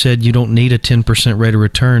 You said you don't need a 10% rate of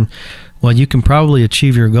return. Well, you can probably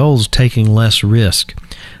achieve your goals taking less risk.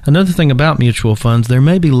 Another thing about mutual funds, there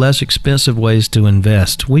may be less expensive ways to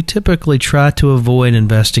invest. We typically try to avoid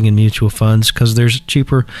investing in mutual funds because there's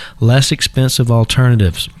cheaper, less expensive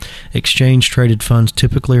alternatives. Exchange-traded funds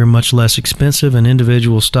typically are much less expensive, and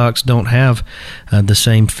individual stocks don't have the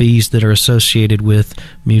same fees that are associated with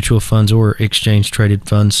mutual funds or exchange-traded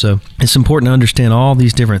funds. So it's important to understand all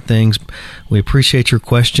these different things. We appreciate your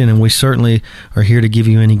question, and we certainly are here to give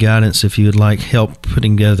you any guidance if you would like help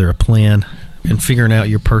putting together a plan and figuring out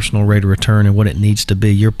your personal rate of return and what it needs to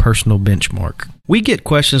be, your personal benchmark. We get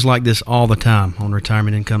questions like this all the time on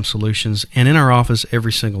Retirement Income Solutions and in our office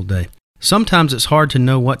every single day. Sometimes it's hard to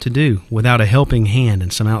know what to do without a helping hand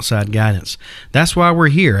and some outside guidance. That's why we're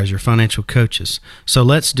here as your financial coaches. So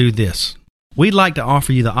let's do this. We'd like to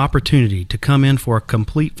offer you the opportunity to come in for a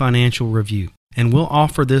complete financial review, and we'll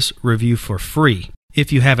offer this review for free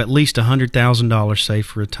if you have at least $100,000 saved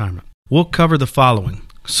for retirement. We'll cover the following: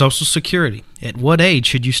 Social Security. At what age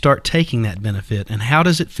should you start taking that benefit, and how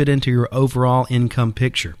does it fit into your overall income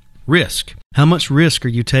picture? Risk. How much risk are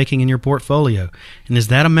you taking in your portfolio, and is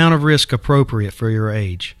that amount of risk appropriate for your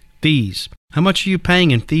age? Fees. How much are you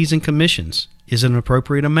paying in fees and commissions? Is it an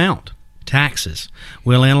appropriate amount? Taxes.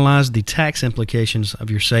 We'll analyze the tax implications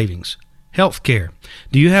of your savings. Health care.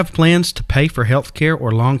 Do you have plans to pay for health care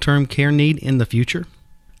or long-term care need in the future?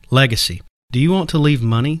 Legacy. Do you want to leave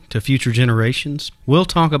money to future generations? We'll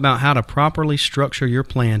talk about how to properly structure your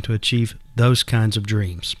plan to achieve those kinds of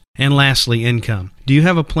dreams. And lastly, income. Do you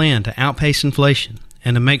have a plan to outpace inflation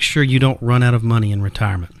and to make sure you don't run out of money in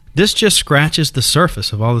retirement? This just scratches the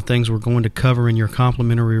surface of all the things we're going to cover in your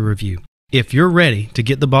complimentary review. If you're ready to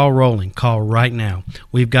get the ball rolling, call right now.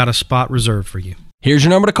 We've got a spot reserved for you. Here's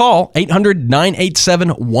your number to call,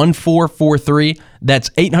 800-987-1443.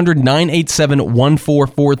 That's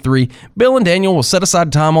 800-987-1443. Bill and Daniel will set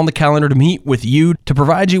aside time on the calendar to meet with you to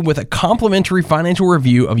provide you with a complimentary financial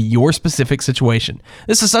review of your specific situation.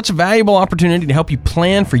 This is such a valuable opportunity to help you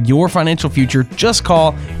plan for your financial future. Just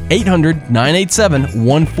call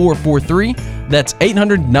 800-987-1443. That's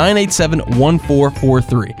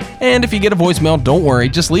 800-987-1443. And if you get a voicemail, don't worry.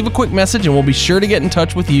 Just leave a quick message and we'll be sure to get in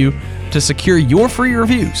touch with you to secure your free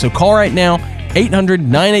review. So call right now,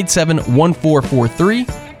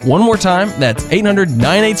 800-987-1443. One more time, that's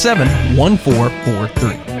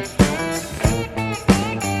 800-987-1443.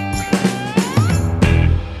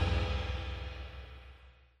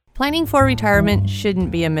 Planning for retirement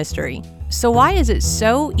shouldn't be a mystery. So why is it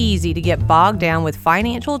so easy to get bogged down with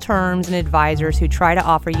financial terms and advisors who try to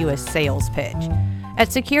offer you a sales pitch?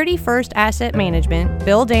 At Security First Asset Management,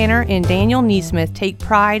 Bill Danner and Daniel Neesmith take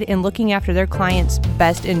pride in looking after their clients'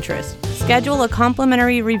 best interests. Schedule a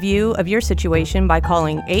complimentary review of your situation by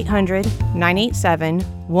calling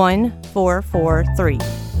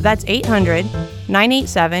 800-987-1443. That's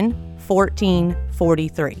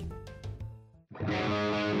 800-987-1443.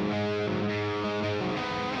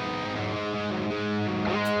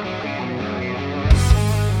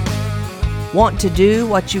 Want to do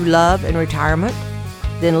what you love in retirement?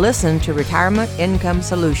 Then listen to Retirement Income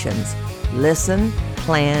Solutions. Listen,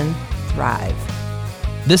 plan, thrive.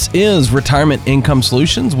 This is Retirement Income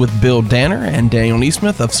Solutions with Bill Danner and Daniel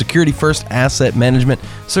Neesmith of Security First Asset Management,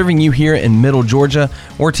 serving you here in Middle Georgia.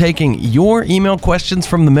 We're taking your email questions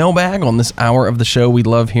from the mailbag on this hour of the show. We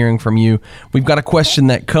love hearing from you. We've got a question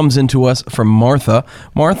that comes into us from Martha.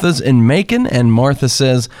 Martha's in Macon, and Martha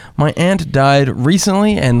says, "My aunt died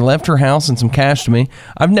recently and left her house and some cash to me.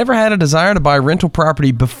 I've never had a desire to buy rental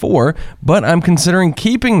property before, but I'm considering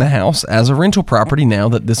keeping the house as a rental property now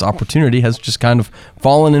that this opportunity has just kind of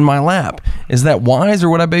fallen in my lap. Is that wise, or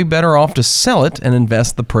would I be better off to sell it and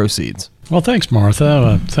invest the proceeds?" Well, thanks,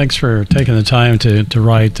 Martha. Thanks for taking the time to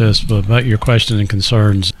write us about your question and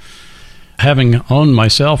concerns. Having owned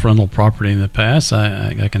myself rental property in the past,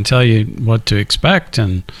 I can tell you what to expect,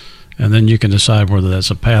 and then you can decide whether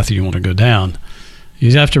that's a path you want to go down.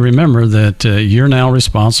 You have to remember that you're now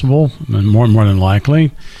responsible, and more than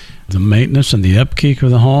likely, the maintenance and the upkeep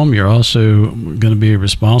of the home. You're also going to be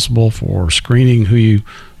responsible for screening who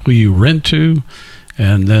you rent to,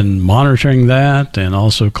 and then monitoring that, and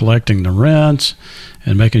also collecting the rents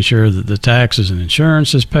and making sure that the taxes and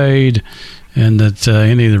insurance is paid, and that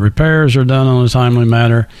any of the repairs are done on a timely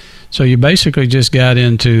manner. So you basically just got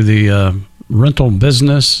into the rental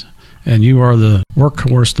business, and you are the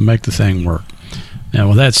workhorse to make the thing work. Now,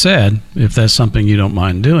 with that said, if that's something you don't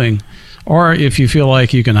mind doing, or if you feel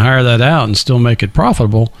like you can hire that out and still make it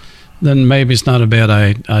profitable, then maybe it's not a bad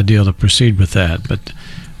idea to proceed with that. But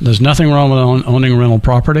there's nothing wrong with owning rental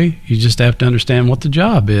property. You just have to understand what the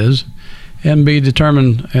job is and be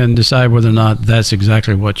determined and decide whether or not that's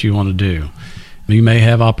exactly what you want to do. You may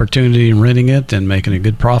have opportunity in renting it and making a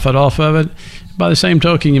good profit off of it. By the same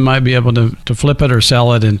token, you might be able to flip it or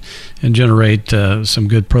sell it and generate some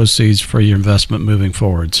good proceeds for your investment moving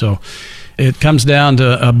forward. So it comes down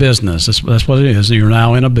to a business. That's what it is. You're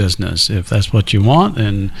now in a business. If that's what you want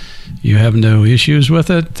and you have no issues with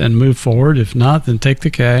it, then move forward. If not, then take the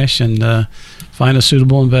cash and find a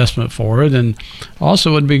suitable investment for it. And also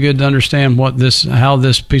it would be good to understand how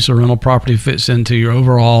this piece of rental property fits into your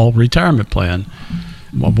overall retirement plan.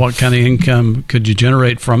 What kind of income could you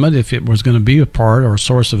generate from it if it was going to be a part or a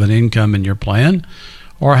source of an income in your plan?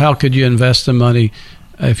 Or how could you invest the money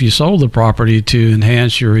if you sold the property to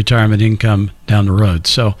enhance your retirement income down the road?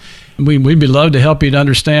 So we'd be love to help you to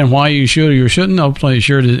understand why you should or you shouldn't. Hopefully it's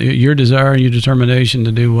your desire and your determination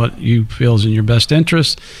to do what you feel is in your best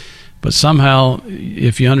interest. But somehow,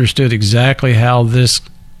 if you understood exactly how this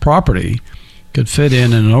property could fit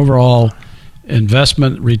in an overall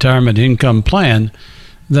investment retirement income plan,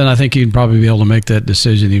 then I think you'd probably be able to make that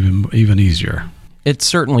decision even easier. It's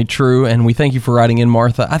certainly true, and we thank you for writing in,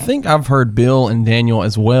 Martha. I think I've heard Bill and Daniel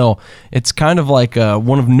as well. It's kind of like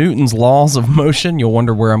one of Newton's laws of motion. You'll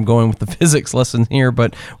wonder where I'm going with the physics lesson here,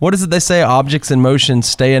 but what is it they say? Objects in motion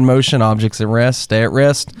stay in motion, objects at rest stay at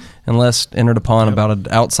rest, unless entered upon about an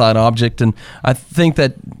outside object. And I think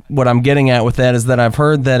that what I'm getting at with that is that I've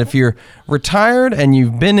heard that if you're retired and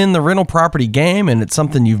you've been in the rental property game and it's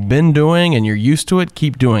something you've been doing and you're used to it,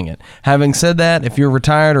 keep doing it. Having said that, if you're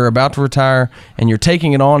retired or about to retire and you're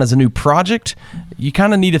taking it on as a new project, you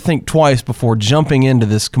kind of need to think twice before jumping into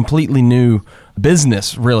this completely new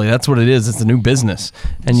business. Really, that's what it is. It's a new business,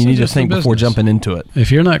 and you need to think before jumping into it.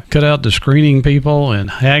 If you're not cut out to screening people and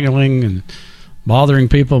haggling and bothering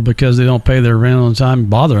people because they don't pay their rent on time,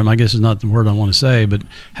 bother them, I guess is not the word I want to say, but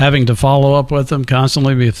having to follow up with them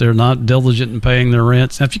constantly if they're not diligent in paying their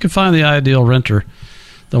rent. Now, if you can find the ideal renter,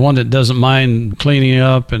 the one that doesn't mind cleaning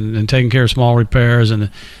up and taking care of small repairs, and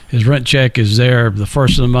his rent check is there the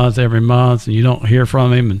first of the month every month, and you don't hear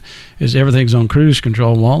from him, and everything's on cruise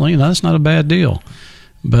control, well, that's not a bad deal.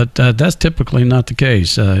 But that's typically not the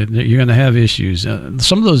case. You're going to have issues.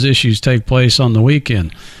 Some of those issues take place on the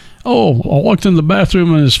weekend. Oh, I walked in the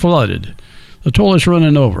bathroom and it's flooded. The toilet's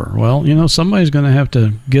running over. Well, somebody's going to have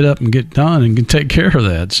to get up and get done and take care of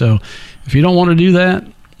that. So if you don't want to do that,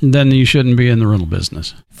 then you shouldn't be in the rental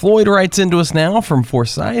business. Floyd writes into us now from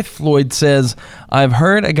Forsyth. Floyd says, I've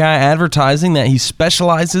heard a guy advertising that he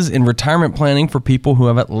specializes in retirement planning for people who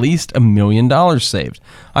have at least $1 million saved.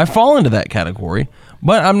 I fall into that category,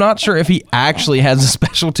 but I'm not sure if he actually has a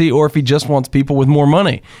specialty or if he just wants people with more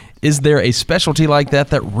money. Is there a specialty like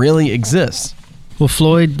that really exists? Well,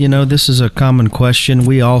 Floyd, this is a common question.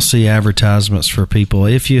 We all see advertisements for people.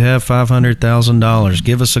 If you have $500,000,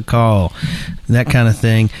 give us a call, that kind of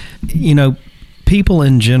thing. People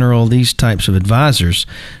in general, these types of advisors,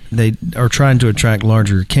 they are trying to attract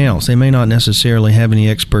larger accounts. They may not necessarily have any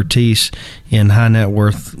expertise in high net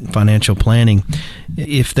worth financial planning.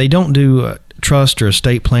 If they don't do trust or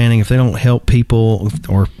estate planning, if they don't help people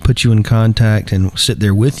or put you in contact and sit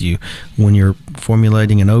there with you when you're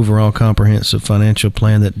formulating an overall comprehensive financial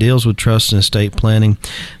plan that deals with trust and estate planning,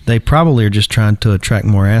 they probably are just trying to attract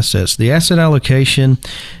more assets. The asset allocation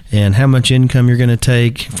and how much income you're going to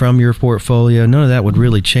take from your portfolio, none of that would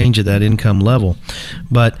really change at that income level.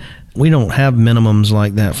 But we don't have minimums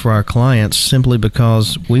like that for our clients simply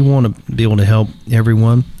because we want to be able to help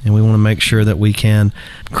everyone, and we want to make sure that we can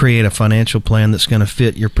create a financial plan that's going to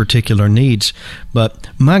fit your particular needs. But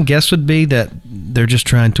my guess would be that they're just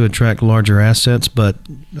trying to attract larger assets, but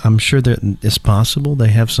I'm sure that it's possible they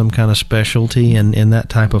have some kind of specialty in that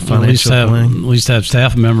type of financial planning. At least have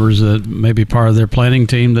staff members that may be part of their planning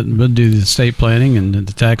team that would do the estate planning and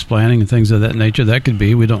the tax planning and things of that nature. That could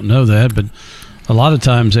be. We don't know that, but a lot of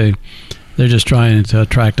times they're just trying to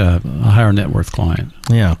attract a higher net worth client.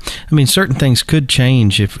 Yeah. Certain things could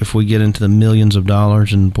change if we get into the millions of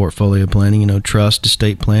dollars in portfolio planning. Trust,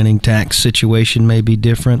 estate planning, tax situation may be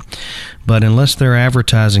different. But unless they're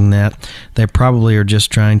advertising that, they probably are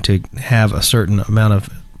just trying to have a certain amount of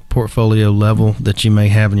portfolio level that you may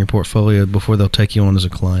have in your portfolio before they'll take you on as a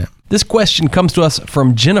client. This question comes to us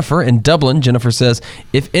from Jennifer in Dublin. Jennifer says,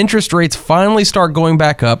 if interest rates finally start going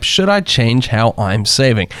back up, should I change how I'm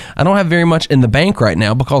saving? I don't have very much in the bank right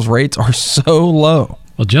now because rates are so low.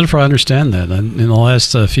 Well, Jennifer, I understand that. In the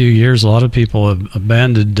last few years, a lot of people have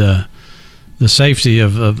abandoned the safety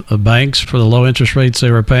of banks for the low interest rates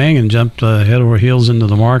they were paying and jumped head over heels into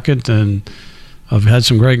the market, and have had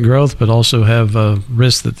some great growth, but also have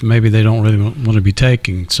risks that maybe they don't really want to be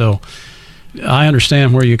taking. So I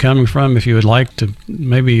understand where you're coming from. If you would like to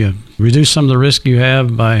maybe reduce some of the risk you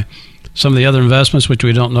have by some of the other investments, which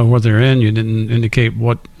we don't know what they're in, you didn't indicate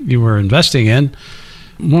what you were investing in.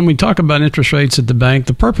 When we talk about interest rates at the bank,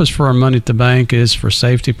 the purpose for our money at the bank is for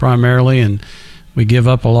safety primarily, and we give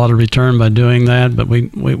up a lot of return by doing that. But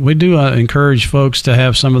we do encourage folks to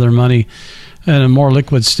have some of their money in a more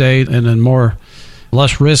liquid state and in more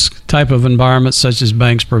less risk type of environments such as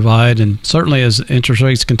banks provide. And certainly as interest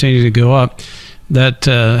rates continue to go up, that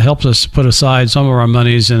helps us put aside some of our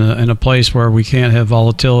monies in a place where we can't have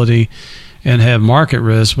volatility and have market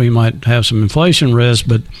risk. We might have some inflation risk,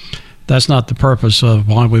 but that's not the purpose of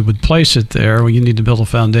why we would place it there. You need to build a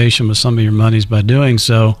foundation with some of your monies by doing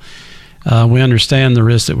so. We understand the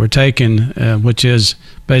risk that we're taking, which is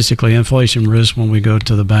basically inflation risk when we go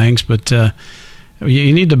to the banks. But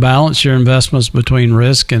you need to balance your investments between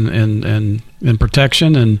risk and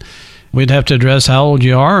protection. And we'd have to address how old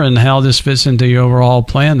you are and how this fits into your overall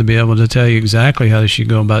plan to be able to tell you exactly how you should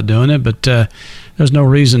go about doing it. But there's no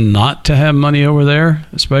reason not to have money over there,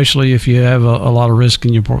 especially if you have a lot of risk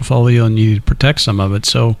in your portfolio and you need to protect some of it.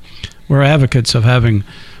 So we're advocates of having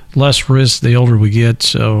less risk the older we get.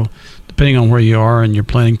 So depending on where you are in your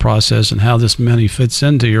planning process and how this money fits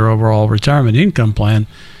into your overall retirement income plan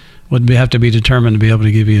would have to be determined to be able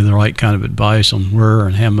to give you the right kind of advice on where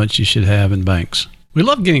and how much you should have in banks. We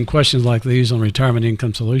love getting questions like these on Retirement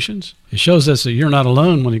Income Solutions. It shows us that you're not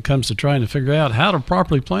alone when it comes to trying to figure out how to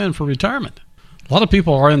properly plan for retirement. A lot of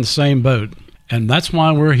people are in the same boat, and that's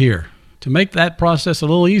why we're here, to make that process a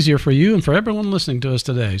little easier for you and for everyone listening to us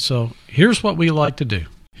today. So here's what we like to do.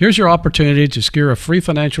 Here's your opportunity to secure a free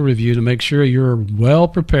financial review to make sure you're well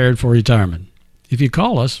prepared for retirement. If you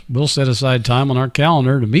call us, we'll set aside time on our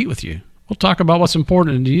calendar to meet with you. We'll talk about what's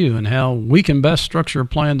important to you and how we can best structure a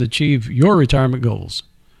plan to achieve your retirement goals.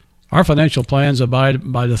 Our financial plans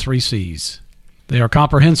abide by the 3 C's. They are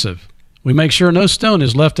comprehensive. We make sure no stone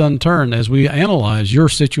is left unturned as we analyze your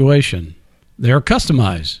situation. They are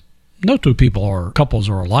customized. No 2 people or couples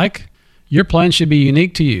are alike. Your plan should be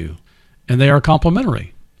unique to you, and they are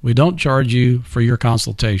complimentary. We don't charge you for your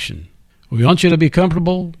consultation. We want you to be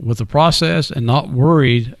comfortable with the process and not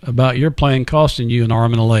worried about your plan costing you an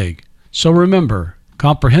arm and a leg. So remember,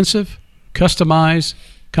 comprehensive, customized,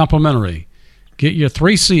 complimentary. Get your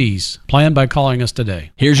 3 C's planned by calling us today.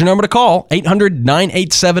 Here's your number to call,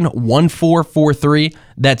 800-987-1443.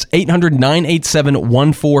 That's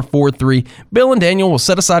 800-987-1443. Bill and Daniel will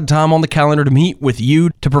set aside time on the calendar to meet with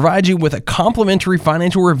you to provide you with a complimentary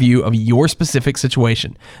financial review of your specific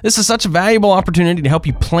situation. This is such a valuable opportunity to help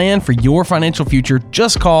you plan for your financial future.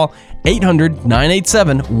 Just call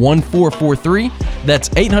 800-987-1443. That's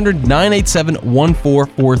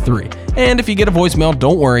 800-987-1443. And if you get a voicemail,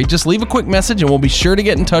 don't worry. Just leave a quick message and we'll be sure to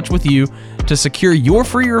get in touch with you to secure your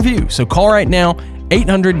free review. So call right now,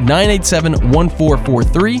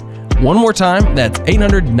 800-987-1443. One more time, that's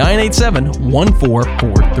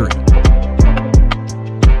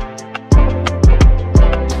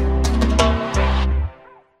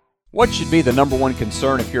 800-987-1443. What should be the number one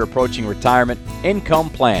concern if you're approaching retirement?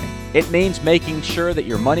 Income planning. It means making sure that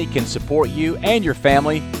your money can support you and your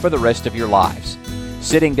family for the rest of your lives.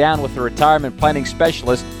 Sitting down with a retirement planning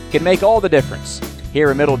specialist can make all the difference. Here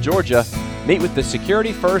in Middle Georgia, meet with the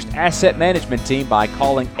Security First Asset Management team by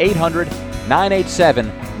calling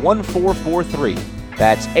 800-987-1443.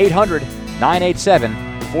 That's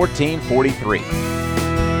 800-987-1443.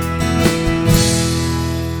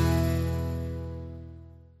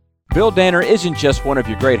 Bill Danner isn't just one of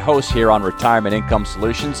your great hosts here on Retirement Income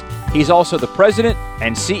Solutions. He's also the president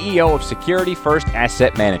and CEO of Security First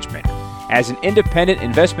Asset Management. As an independent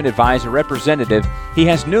investment advisor representative, he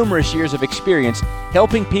has numerous years of experience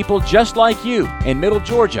helping people just like you in Middle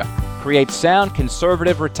Georgia create sound,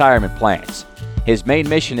 conservative retirement plans. His main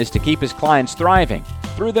mission is to keep his clients thriving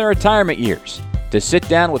through their retirement years. To sit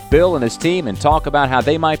down with Bill and his team and talk about how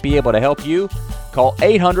they might be able to help you, call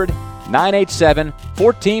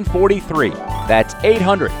 800-987-1443. That's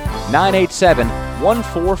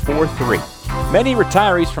 800-987-1443. Many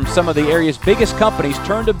retirees from some of the area's biggest companies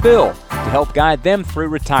turn to Bill to help guide them through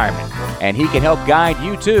retirement. And he can help guide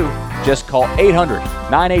you too. Just call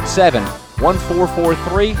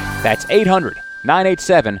 800-987-1443. That's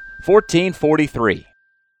 800-987-1443.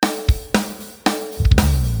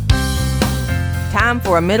 Time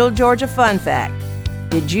for a Middle Georgia fun fact.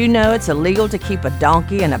 Did you know it's illegal to keep a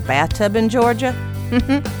donkey in a bathtub in Georgia?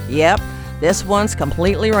 Yep, this one's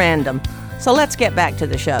completely random. So let's get back to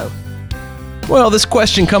the show. Well, this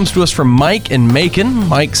question comes to us from Mike in Macon.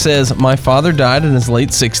 Mike says, my father died in his late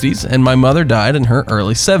 60s and my mother died in her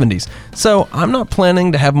early 70s. So I'm not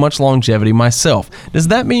planning to have much longevity myself. Does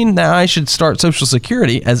that mean that I should start Social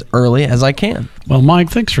Security as early as I can? Well, Mike,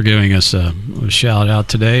 thanks for giving us a shout out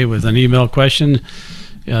today with an email question.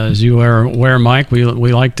 As you are aware, Mike, we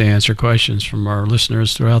like to answer questions from our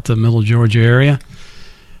listeners throughout the Middle Georgia area.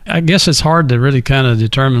 I guess it's hard to really kind of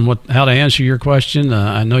determine how to answer your question.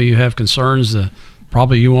 I know you have concerns.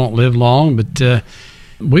 Probably you won't live long, but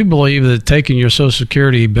we believe that taking your Social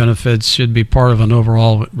Security benefits should be part of an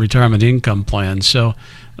overall retirement income plan. So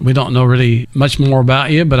We don't know really much more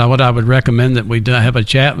about you, but what I would recommend that we have a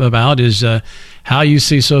chat about is how you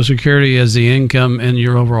see Social Security as the income in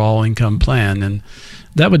your overall income plan. And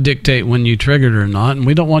that would dictate when you triggered it or not. And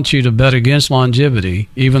we don't want you to bet against longevity,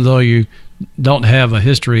 even though you don't have a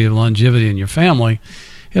history of longevity in your family.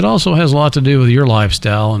 It also has a lot to do with your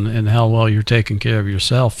lifestyle and how well you're taking care of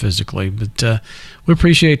yourself physically. But we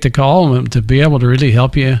appreciate the call, and to be able to really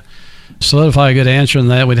help you solidify a good answer in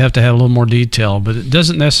that, we'd have to have a little more detail. But it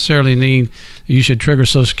doesn't necessarily mean you should trigger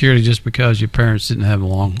Social Security just because your parents didn't have a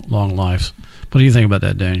long lives. What do you think about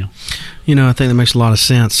that, Daniel? I think that makes a lot of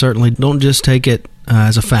sense. Certainly don't just take it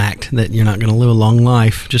as a fact that you're not going to live a long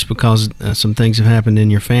life just because some things have happened in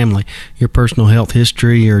your family. Your personal health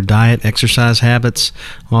history, your diet, exercise habits,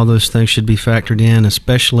 all those things should be factored in,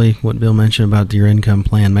 especially what Bill mentioned about your income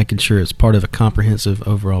plan, making sure it's part of a comprehensive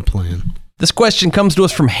overall plan. This question comes to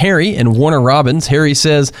us from Harry in Warner Robins. Harry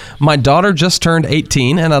says, my daughter just turned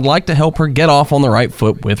 18 and I'd like to help her get off on the right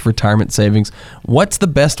foot with retirement savings. What's the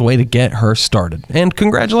best way to get her started? And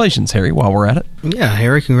congratulations, Harry, while we're at it. Yeah,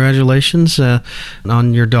 Harry, congratulations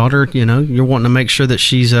on your daughter. You're wanting to make sure that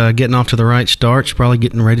she's getting off to the right start. She's probably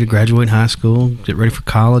getting ready to graduate high school, get ready for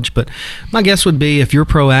college. But my guess would be if you're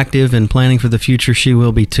proactive and planning for the future, she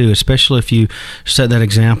will be too, especially if you set that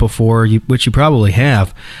example for her, which you probably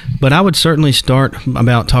have. But I would certainly start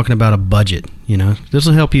about talking about a budget. This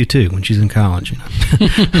will help you too when she's in college.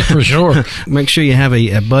 For sure. Make sure you have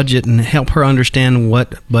a budget and help her understand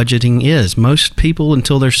what budgeting is. Most people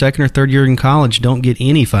until their second or third year in college don't get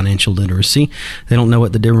any financial literacy. They don't know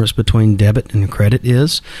what the difference between debit and credit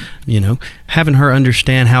is. Having her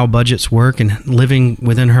understand how budgets work and living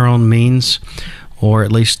within her own means, or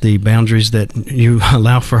at least the boundaries that you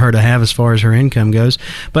allow for her to have as far as her income goes.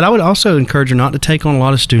 But I would also encourage her not to take on a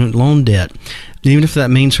lot of student loan debt, even if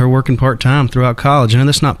that means her working part-time throughout college. I know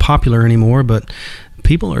that's not popular anymore, but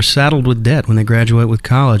people are saddled with debt when they graduate with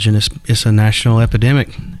college, and it's a national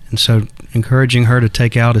epidemic. And so encouraging her to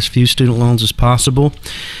take out as few student loans as possible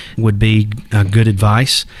would be good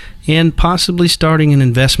advice, and possibly starting an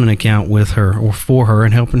investment account with her or for her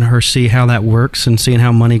and helping her see how that works and seeing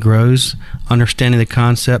how money grows, understanding the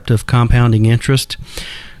concept of compounding interest.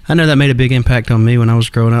 I know that made a big impact on me when I was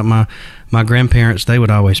growing up. My grandparents, they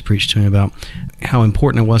would always preach to me about how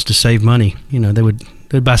important it was to save money.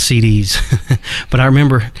 They'd buy CDs. But I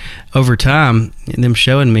remember over time them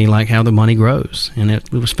showing me like how the money grows, and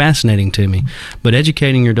it was fascinating to me. But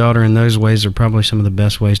educating your daughter in those ways are probably some of the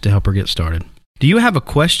best ways to help her get started. Do you have a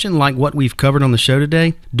question like what we've covered on the show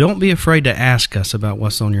today? Don't be afraid to ask us about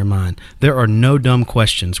what's on your mind. There are no dumb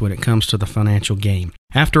questions when it comes to the financial game.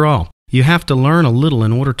 After all, you have to learn a little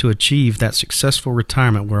in order to achieve that successful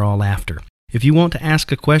retirement we're all after. If you want to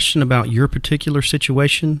ask a question about your particular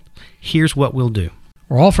situation, here's what we'll do.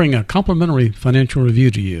 We're offering a complimentary financial review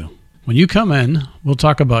to you. When you come in, we'll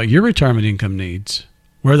talk about your retirement income needs,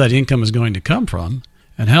 where that income is going to come from,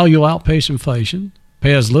 and how you'll outpace inflation,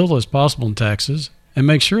 pay as little as possible in taxes, and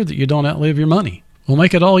make sure that you don't outlive your money. We'll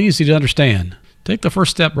make it all easy to understand. Take the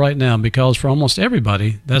first step right now, because for almost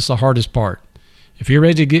everybody, that's the hardest part. If you're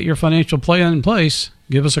ready to get your financial plan in place,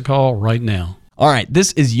 give us a call right now. All right,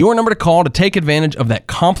 this is your number to call to take advantage of that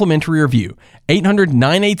complimentary review.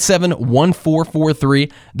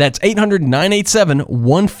 800-987-1443. That's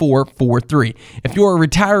 800-987-1443. If you're a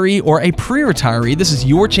retiree or a pre-retiree, this is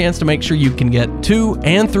your chance to make sure you can get to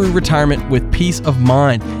and through retirement with peace of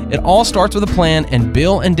mind. It all starts with a plan, and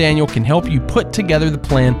Bill and Daniel can help you put together the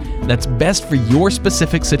plan that's best for your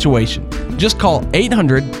specific situation. Just call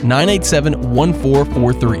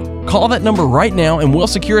 800-987-1443. Call that number right now and we'll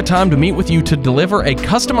secure a time to meet with you to deliver a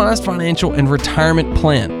customized financial and retirement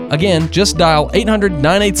plan. Again, just dial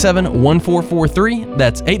 800-987-1443.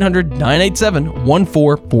 That's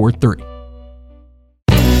 800-987-1443.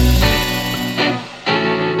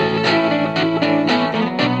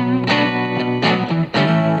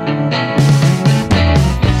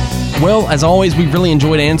 Well, as always, we really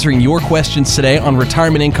enjoyed answering your questions today on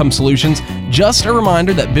Retirement Income Solutions. Just a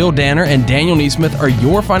reminder that Bill Danner and Daniel Neesmith are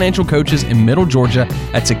your financial coaches in Middle Georgia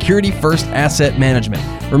at Security First Asset Management.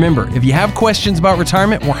 Remember, if you have questions about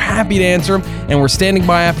retirement, we're happy to answer them, and we're standing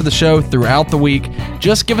by after the show throughout the week.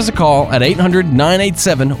 Just give us a call at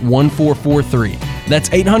 800-987-1443. That's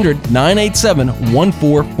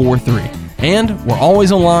 800-987-1443. And we're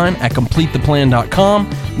always online at CompleteThePlan.com.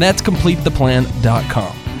 That's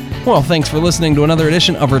CompleteThePlan.com. Well, thanks for listening to another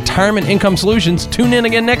edition of Retirement Income Solutions. Tune in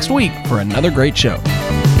again next week for another great show.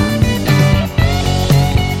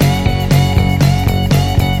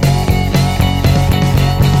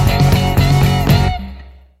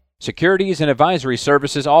 Securities and advisory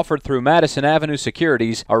services offered through Madison Avenue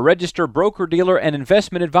Securities, a registered broker-dealer and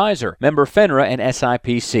investment advisor. Member FINRA and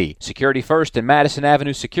SIPC. Security First and Madison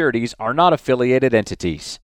Avenue Securities are not affiliated entities.